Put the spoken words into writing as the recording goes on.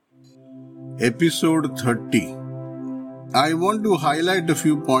Episode 30. I want to highlight a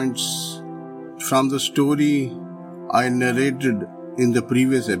few points from the story I narrated in the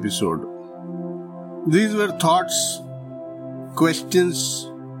previous episode. These were thoughts, questions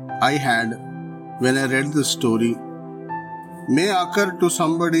I had when I read the story, may occur to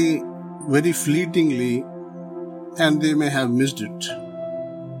somebody very fleetingly and they may have missed it.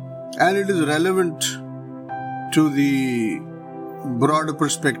 And it is relevant to the broader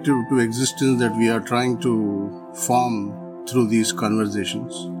perspective to existence that we are trying to form through these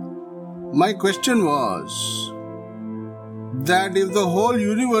conversations. My question was that if the whole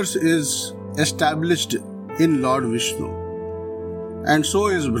universe is established in Lord Vishnu, and so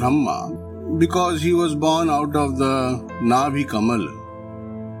is Brahma, because he was born out of the Nabhi Kamal,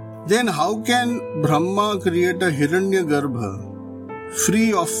 then how can Brahma create a Hiranyagarbha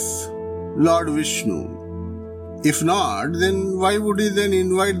free of Lord Vishnu? If not, then why would he then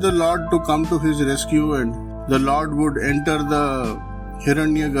invite the Lord to come to his rescue and the Lord would enter the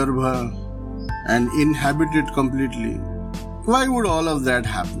Hiranyagarbha and inhabit it completely? Why would all of that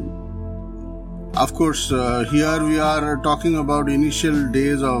happen? Of course, here we are talking about initial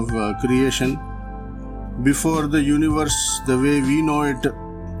days of creation, before the universe, the way we know it,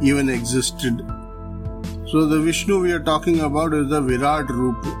 even existed. So the Vishnu we are talking about is the Virat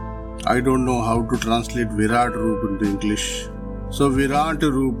Roop. I don't know how to translate Virat Roop into English. So Virat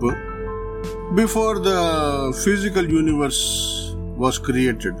Roop, before the physical universe was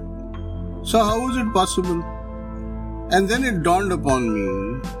created. So how is it possible? And then it dawned upon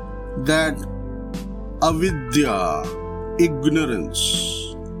me that avidya, ignorance,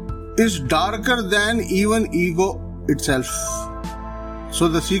 is darker than even ego itself. So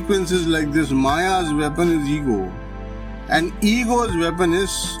the sequence is like this: Maya's weapon is ego, and ego's weapon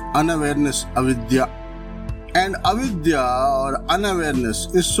is unawareness, avidya. And avidya or unawareness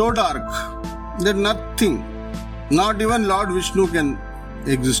is so dark that nothing, not even Lord Vishnu, can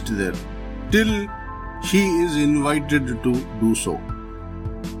exist there till he is invited to do so.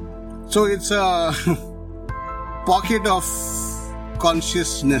 So it's a pocket of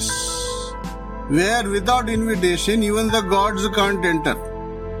consciousness where without invitation even the gods can't enter.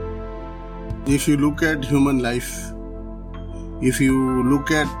 If you look at human life, if you look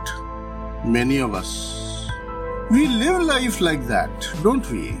at many of us, we live life like that, don't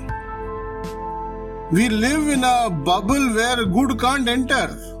we? We live in a bubble where good can't enter.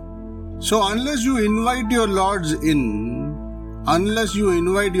 So unless you invite your lords in, unless you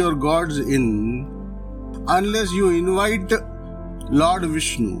invite your gods in, unless you invite Lord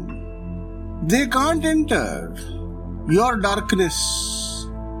Vishnu, they can't enter. Your darkness,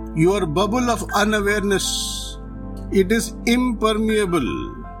 your bubble of unawareness, it is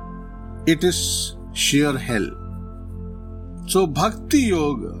impermeable. It is sheer hell. So Bhakti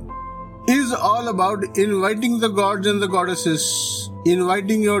Yoga is all about inviting the gods and the goddesses,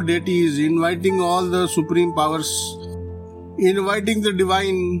 inviting your deities, inviting all the supreme powers, inviting the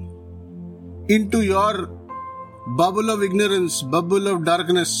divine into your bubble of ignorance, bubble of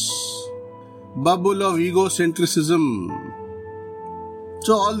darkness, bubble of egocentrism.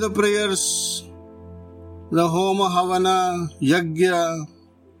 So all the prayers, the Homa, Havana, Yajna,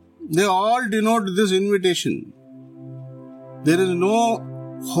 they all denote this invitation. There is no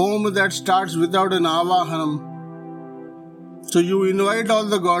home that starts without an avahanam. So you invite all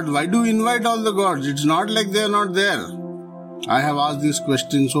the gods. Why do you invite all the gods? It's not like they are not there. I have asked this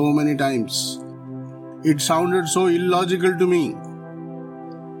question so many times. It sounded so illogical to me.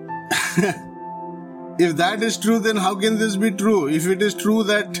 If that is true, then how can this be true? If it is true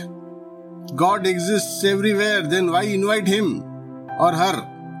that God exists everywhere, then why invite him or her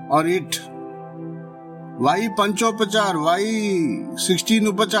or it? Why Panchopachar? Why 16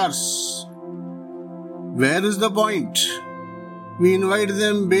 Upachars? Where is the point? We invite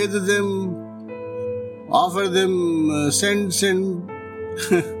them, bathe them, offer them, send,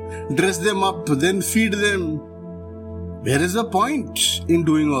 dress them up, then feed them. Where is the point in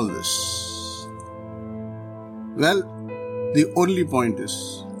doing all this? Well, the only point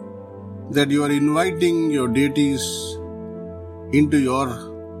is that you are inviting your deities into your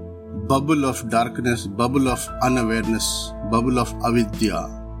bubble of darkness, bubble of unawareness, bubble of avidya.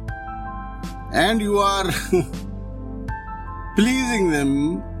 And you are pleasing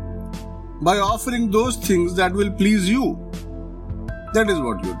them by offering those things that will please you. That is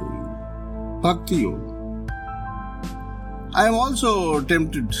what you are doing. Bhakti Yoga. I am also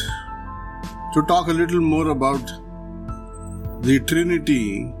tempted to talk a little more about the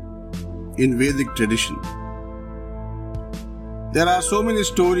Trinity in Vedic tradition. There are so many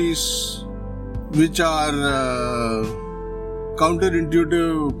stories which are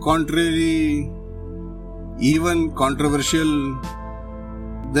counterintuitive, contrary, even controversial.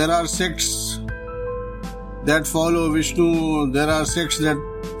 There are sects that follow Vishnu, there are sects that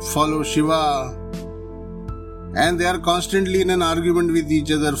follow Shiva, and they are constantly in an argument with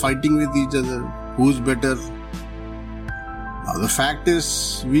each other, fighting with each other, who's better. Now the fact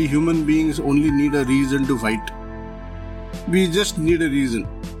is, we human beings only need a reason to fight. We just need a reason.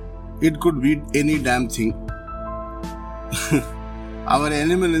 It could be any damn thing. Our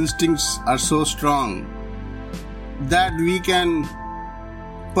animal instincts are so strong that we can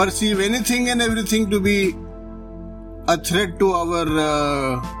perceive anything and everything to be a threat to our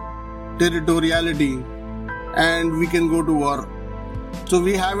territoriality, and we can go to war. So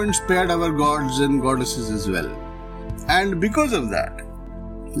we haven't spared our gods and goddesses as well. And because of that,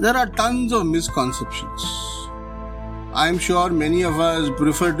 there are tons of misconceptions. I'm sure many of us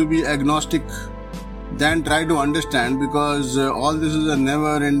prefer to be agnostic than try to understand, because all this is a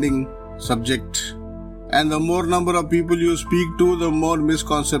never-ending subject. And the more number of people you speak to, the more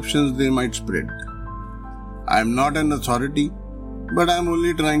misconceptions they might spread. I'm not an authority, but I'm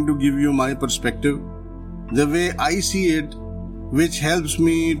only trying to give you my perspective, the way I see it, which helps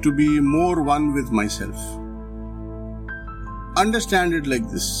me to be more one with myself. Understand it like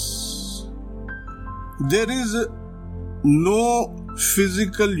this. There is no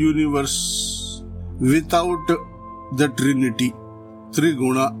physical universe without the Trinity,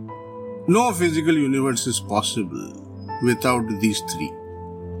 Triguna. No physical universe is possible without these three.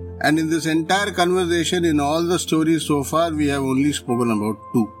 And in this entire conversation, in all the stories so far, we have only spoken about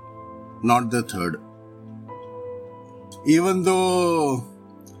two, not the third. Even though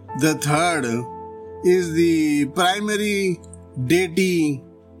the third is the primary deity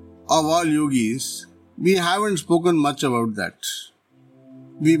of all yogis, we haven't spoken much about that.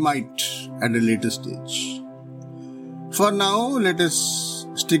 We might at a later stage. For now, let us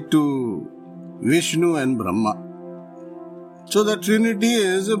stick to Vishnu and Brahma. So the Trinity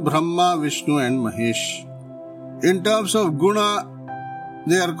is Brahma, Vishnu and Mahesh. In terms of guna,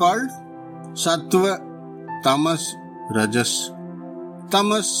 they are called Sattva, Tamas, Rajas.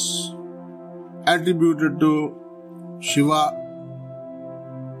 Tamas attributed to Shiva.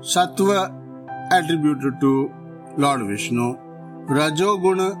 Sattva attributed to Lord Vishnu.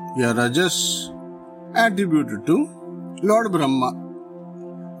 Rajoguna, ya Rajas, attributed to Lord Brahma.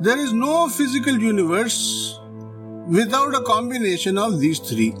 There is no physical universe without a combination of these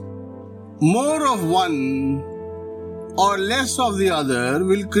three. More of one or less of the other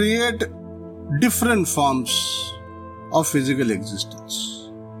will create different forms of physical existence.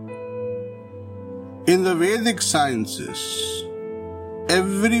 In the Vedic sciences,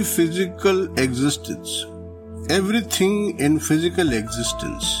 every physical existence, everything in physical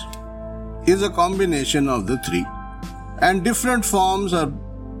existence is a combination of the three, and different forms are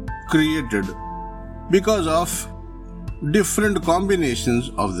created because of different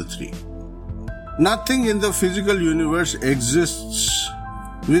combinations of the three. Nothing in the physical universe exists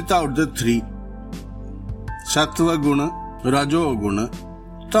without the three: Sattva guna, Rajo guna,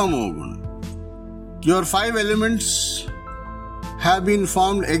 Tamo guna. Your 5 elements have been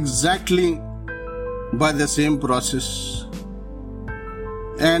formed exactly by the same process,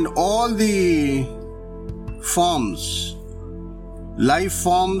 and all the forms, life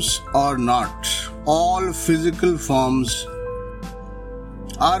forms or not, all physical forms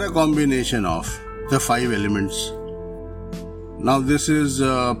are a combination of the 5 elements. Now this is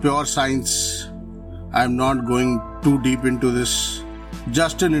pure science. I am not going too deep into this.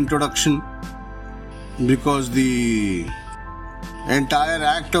 Just an introduction, because the entire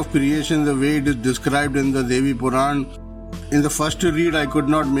act of creation, the way it is described in the Devi Puran, in the first read I could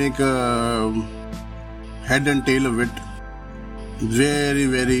not make a head and tail of it. Very,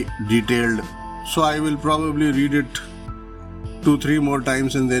 very detailed. So I will probably read it 2-3 more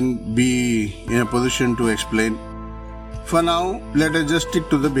times and then be in a position to explain. For now, let us just stick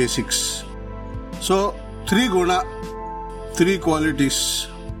to the basics. So, 3 guna, 3 qualities.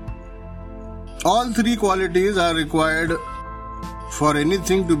 All 3 qualities are required for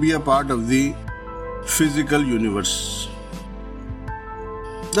anything to be a part of the physical universe.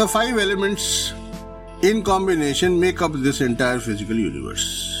 The 5 elements in combination make up this entire physical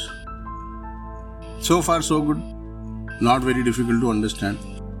universe. So far so good. Not very difficult to understand.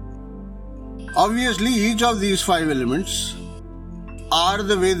 Obviously, each of these 5 elements are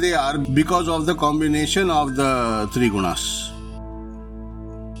the way they are because of the combination of the 3 gunas.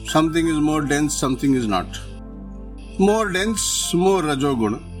 Something is more dense, something is not. More dense, more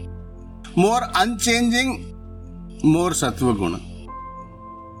Rajoguna. More unchanging, more Sattva guna.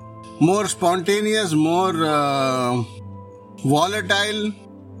 More spontaneous, more Volatile,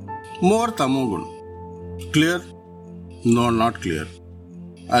 more tamoguna. Clear? No, not clear.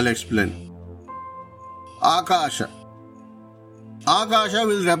 I'll explain. Akasha. Akasha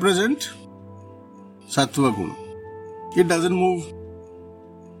will represent sattva guna. It doesn't move.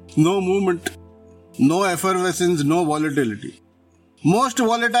 No movement. No effervescence, no volatility. Most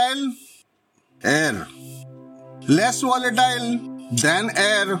volatile, air. Less volatile than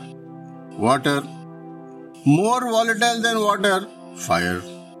air, water. More volatile than water, fire.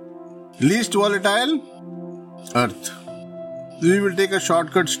 Least volatile, earth. We will take a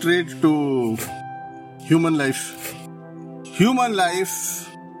shortcut straight to human life. Human life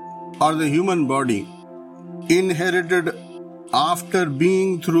or the human body inherited after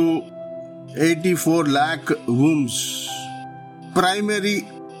being through 84 lakh wombs. Primary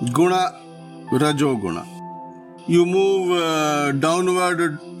guna, rajoguna. You move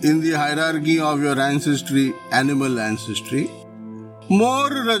downward in the hierarchy of your ancestry, animal ancestry. More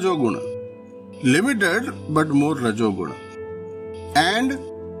rajoguna. Limited, but more rajoguna. And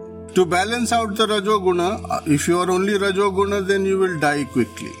to balance out the rajoguna, if you are only rajoguna, then you will die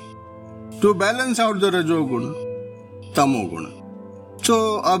quickly. To balance out the rajoguna, tamoguna.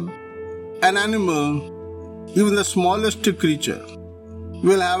 So, an animal, even the smallest creature,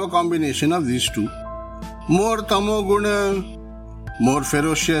 will have a combination of these two. More tamoguna, more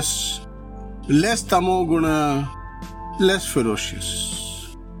ferocious. Less tamoguna, less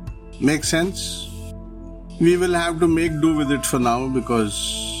ferocious. Make sense? We will have to make do with it for now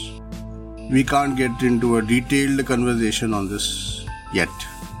because we can't get into a detailed conversation on this yet.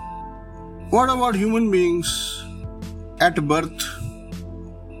 What about human beings at birth,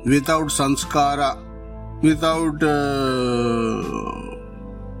 without sanskara, without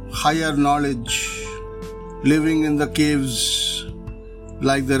higher knowledge, living in the caves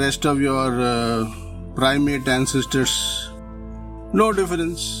like the rest of your primate ancestors? No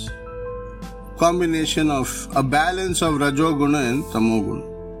difference. Combination of a balance of rajoguna and tamoguna.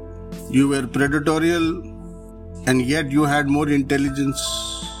 You were predatorial and yet you had more intelligence.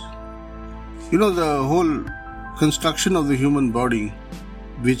 You know, the whole construction of the human body,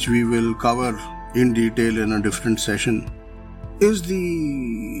 which we will cover in detail in a different session, is the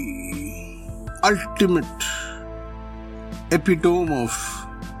ultimate epitome of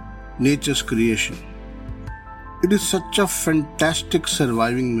nature's creation. It is such a fantastic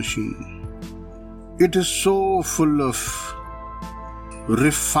surviving machine. It is so full of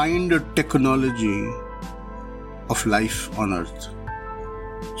refined technology of life on earth.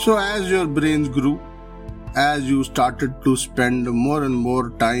 So as your brains grew, as you started to spend more and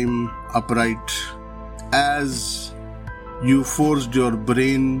more time upright, as you forced your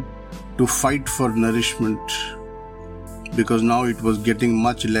brain to fight for nourishment, because now it was getting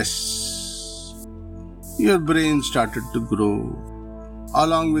much less, your brain started to grow.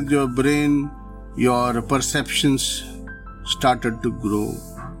 Along with your brain, your perceptions started to grow.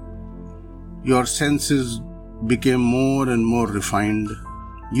 Your senses became more and more refined.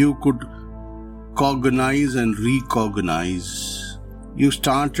 You could cognize and recognize. You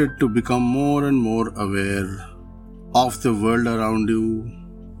started to become more and more aware of the world around you.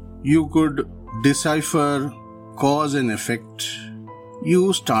 You could decipher cause and effect.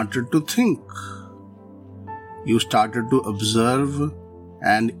 You started to think. You started to observe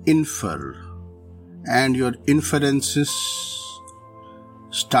and infer. And your inferences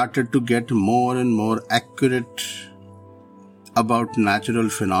started to get more and more accurate about natural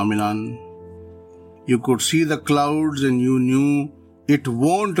phenomenon. You could see the clouds and you knew it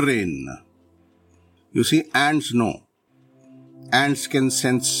won't rain. You see, ants know. Ants can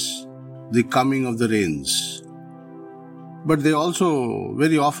sense the coming of the rains. But they also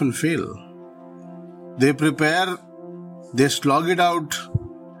very often fail. They prepare, they slog it out,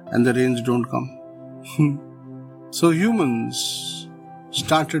 and the rains don't come. So humans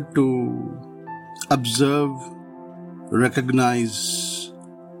started to observe, recognize,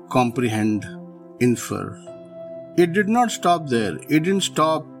 comprehend, infer. It did not stop there. It didn't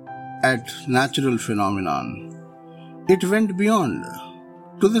stop at natural phenomenon. It went beyond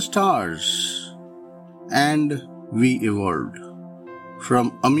to the stars, and we evolved.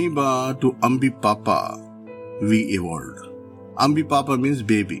 From amoeba to ambipapa, we evolved. Ambipapa means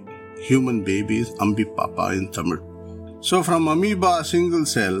baby. Human baby is ambipapa in Tamil. So from amoeba single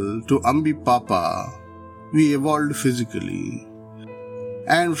cell to ambipapa, we evolved physically.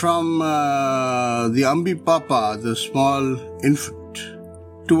 And from the ambipapa, the small infant,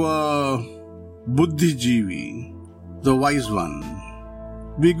 to a buddhijivi, the wise one,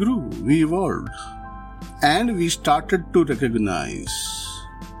 we grew, we evolved. And we started to recognize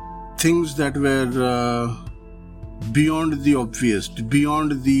things that were beyond the obvious,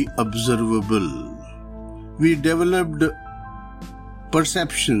 beyond the observable. We developed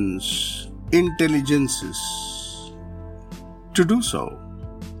perceptions, intelligences to do so.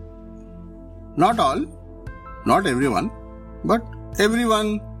 Not all, not everyone, but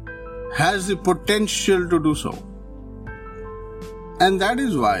everyone has the potential to do so. And that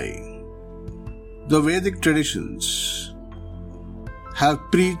is why the Vedic traditions have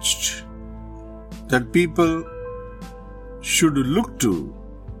preached that people should look to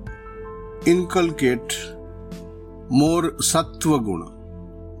inculcate more sattva guna,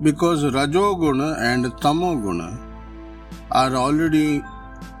 because rajo guna and tamo guna are already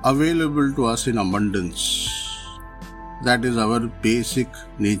available to us in abundance. That is our basic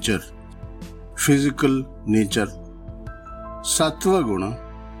nature, physical nature. Sattva guna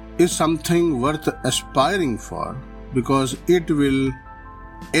is something worth aspiring for because it will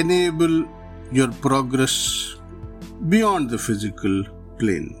enable your progress beyond the physical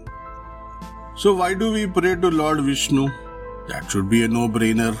plane. So why do we pray to Lord Vishnu? That should be a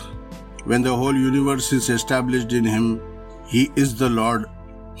no-brainer. When the whole universe is established in Him, He is the Lord.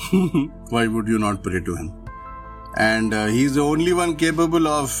 Why would you not pray to Him? And He is the only one capable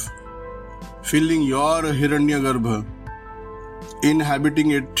of filling your Hiranyagarbha,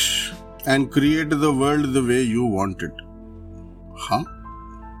 inhabiting it, and create the world the way you want it.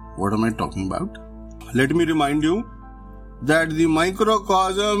 What am I talking about? Let me remind you that the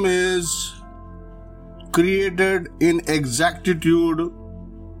microcosm is created in exactitude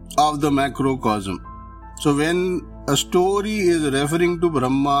of the macrocosm. So when a story is referring to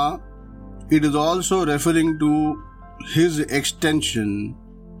Brahma, it is also referring to his extension,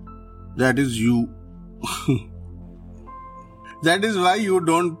 that is you. That is why you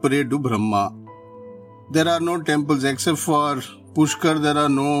don't pray to Brahma. There are no temples except for Pushkar, there are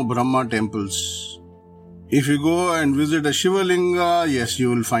no Brahma temples. If you go and visit a Shiva Linga, yes, you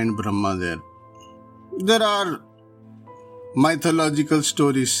will find Brahma there. There are mythological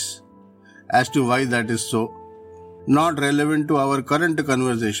stories as to why that is so. Not relevant to our current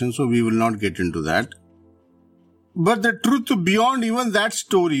conversation, so we will not get into that. But the truth beyond even that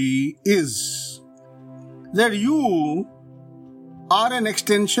story is that you are an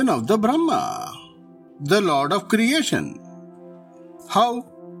extension of the Brahma, the Lord of creation. How?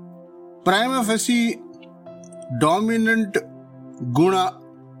 Prima facie dominant guna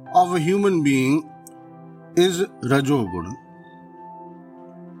of a human being is Rajo Guna.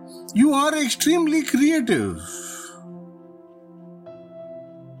 You are extremely creative.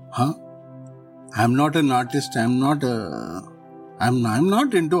 I'm not an artist. I'm not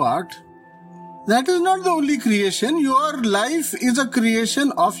into art. That is not the only creation. Your life is a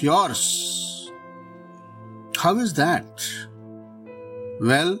creation of yours. How is that?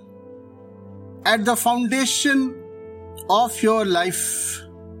 Well, at the foundation of your life,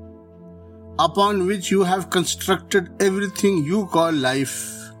 upon which you have constructed everything you call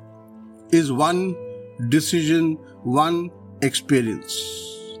life, is one decision, one experience.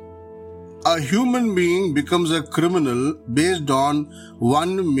 A human being becomes a criminal based on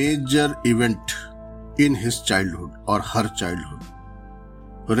one major event in his childhood or her childhood.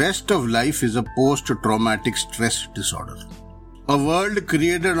 The rest of life is a post-traumatic stress disorder. A world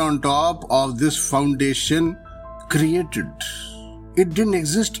created on top of this foundation created. It didn't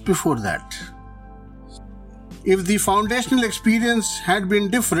exist before that. If the foundational experience had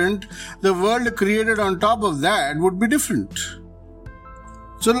been different, the world created on top of that would be different.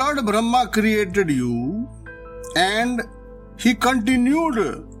 So Lord Brahma created you and He continued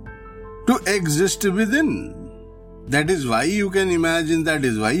to exist within. That is why you can imagine, that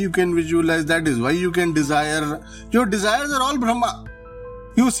is why you can visualize, that is why you can desire. Your desires are all Brahma.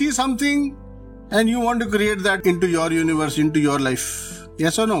 You see something and you want to create that into your universe, into your life.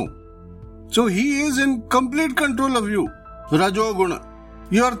 Yes or no? So He is in complete control of you. Rajo Guna.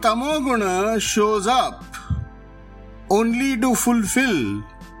 Your Tamo Guna shows up only to fulfill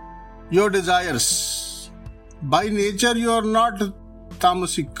your desires. By nature, you are not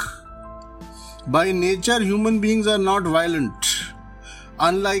tamasic. By nature, human beings are not violent,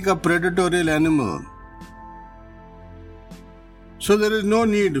 unlike a predatorial animal. So there is no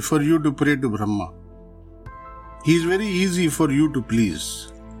need for you to pray to Brahma. He is very easy for you to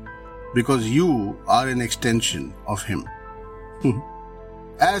please, because you are an extension of Him.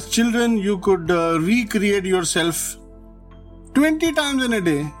 As children, you could recreate yourself 20 times in a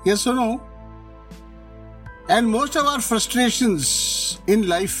day, yes or no? And most of our frustrations in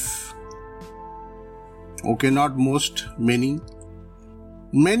life, okay, not most, many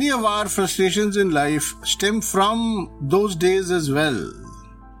of our frustrations in life stem from those days as well.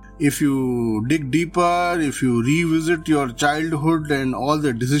 if you dig deeper, if you revisit your childhood and all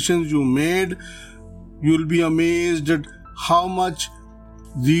the decisions you made, you'll be amazed at how much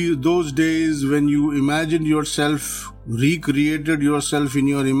those days when you imagined yourself, recreated yourself in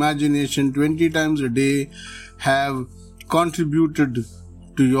your imagination 20 times a day, have contributed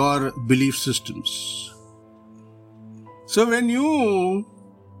to your belief systems. So when you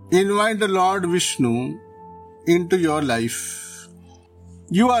invite the Lord Vishnu into your life,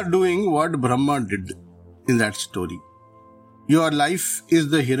 you are doing what Brahma did in that story. Your life is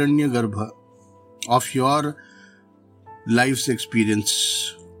the Hiranyagarbha of your life's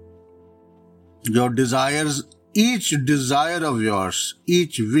experience. Your desires, each desire of yours,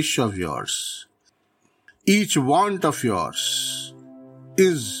 each wish of yours, each want of yours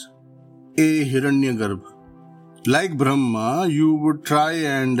is a Hiranyagarbha. Like Brahma, you would try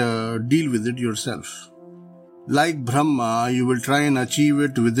and deal with it yourself. Like Brahma, you will try and achieve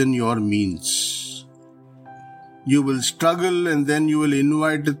it within your means. You will struggle and then you will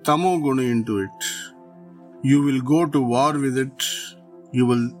invite Tamoguna into it. You will go to war with it. You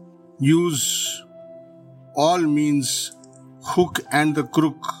will use all means, hook and the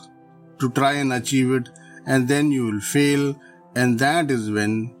crook, to try and achieve it, and then you will fail, and that is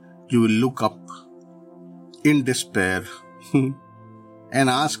when you will look up in despair and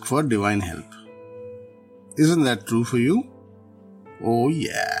ask for divine help. Isn't that true for you? Oh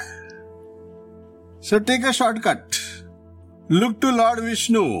yeah. So take a shortcut. Look to Lord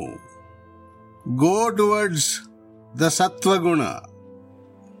Vishnu. Go towards the Sattva Guna.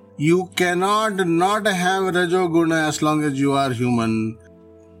 You cannot not have Rajo Guna as long as you are human.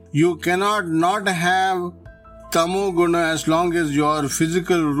 You cannot not have Tamo Guna as long as your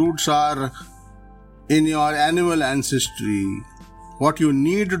physical roots are in your animal ancestry. What you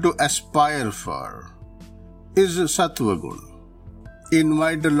need to aspire for is Sattva Guna.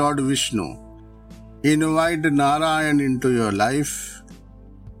 Invite the Lord Vishnu. Invite Narayan into your life.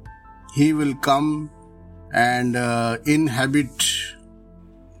 He will come and inhabit,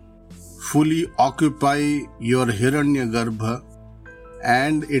 fully occupy your Hiranyagarbha,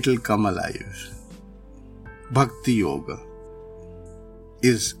 and it will come alive. Bhakti Yoga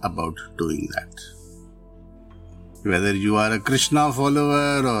is about doing that. Whether you are a Krishna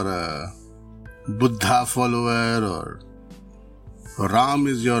follower or a Buddha follower or Ram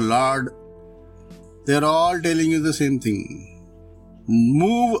is your Lord, they are all telling you the same thing.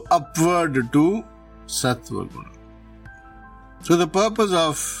 Move upward to Sattva Guna. So the purpose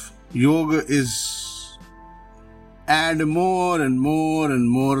of yoga is add more and more and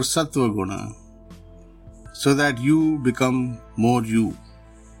more Sattva Guna so that you become more you.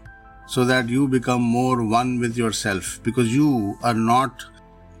 So that you become more one with yourself, because you are not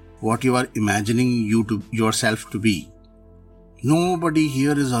what you are imagining yourself to be. Nobody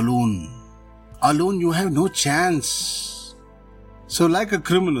here is alone. Alone you have no chance. So like a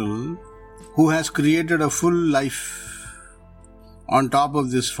criminal who has created a full life on top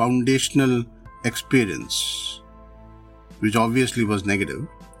of this foundational experience, which obviously was negative,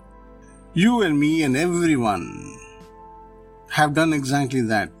 you and me and everyone have done exactly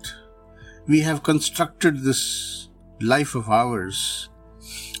that. We have constructed this life of ours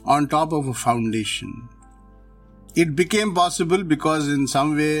on top of a foundation. It became possible because in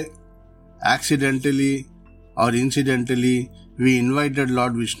some way, accidentally or incidentally, we invited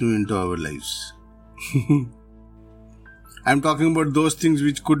Lord Vishnu into our lives. I'm talking about those things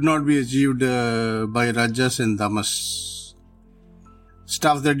which could not be achieved by Rajas and Tamas.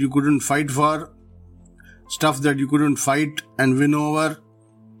 Stuff that you couldn't fight for, stuff that you couldn't fight and win over,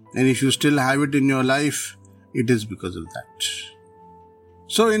 and if you still have it in your life, it is because of that.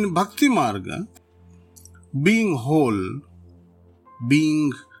 So in Bhakti Marga, being whole,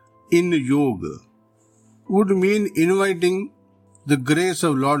 being in yoga, would mean inviting the grace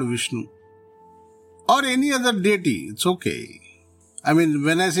of Lord Vishnu or any other deity. It's okay. I mean,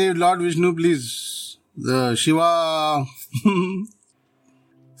 when I say Lord Vishnu, please, the Shiva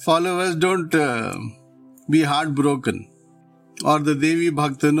followers don't be heartbroken. Or the Devi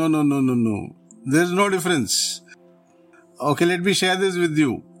Bhakta. No. There's no difference. Okay, let me share this with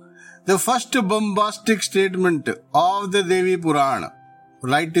you. The first bombastic statement of the Devi Purana,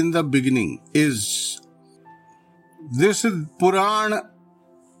 right in the beginning, is this Purana,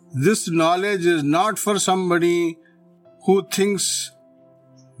 this knowledge is not for somebody who thinks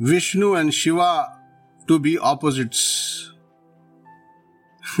Vishnu and Shiva to be opposites.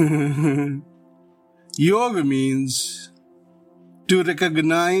 Yoga means to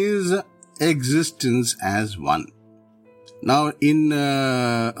recognize existence as one. Now, in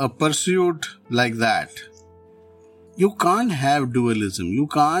a pursuit like that, You can't have dualism. You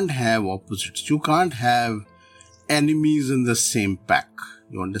can't have opposites. You can't have enemies in the same pack.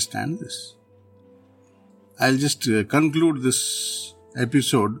 You understand this? I'll just conclude this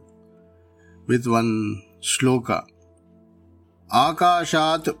episode with one shloka.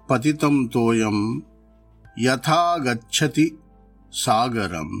 Akashat patitam toyam yatha gacchati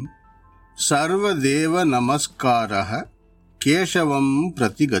sagaram sarvadeva namaskaraha keshavam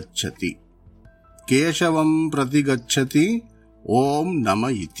pratigacchati. Keshavam pratigacchati om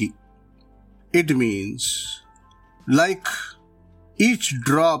nama iti. It means, like each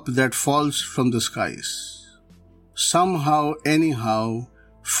drop that falls from the skies, somehow, anyhow,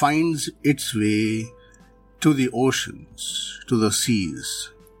 finds its way to the oceans, to the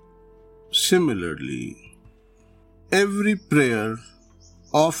seas. Similarly, every prayer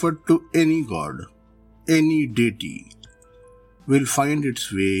offered to any god, any deity, will find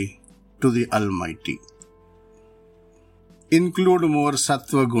its way to the Almighty. Include more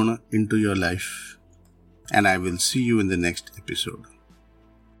Sattva Guna into your life, and I will see you in the next episode.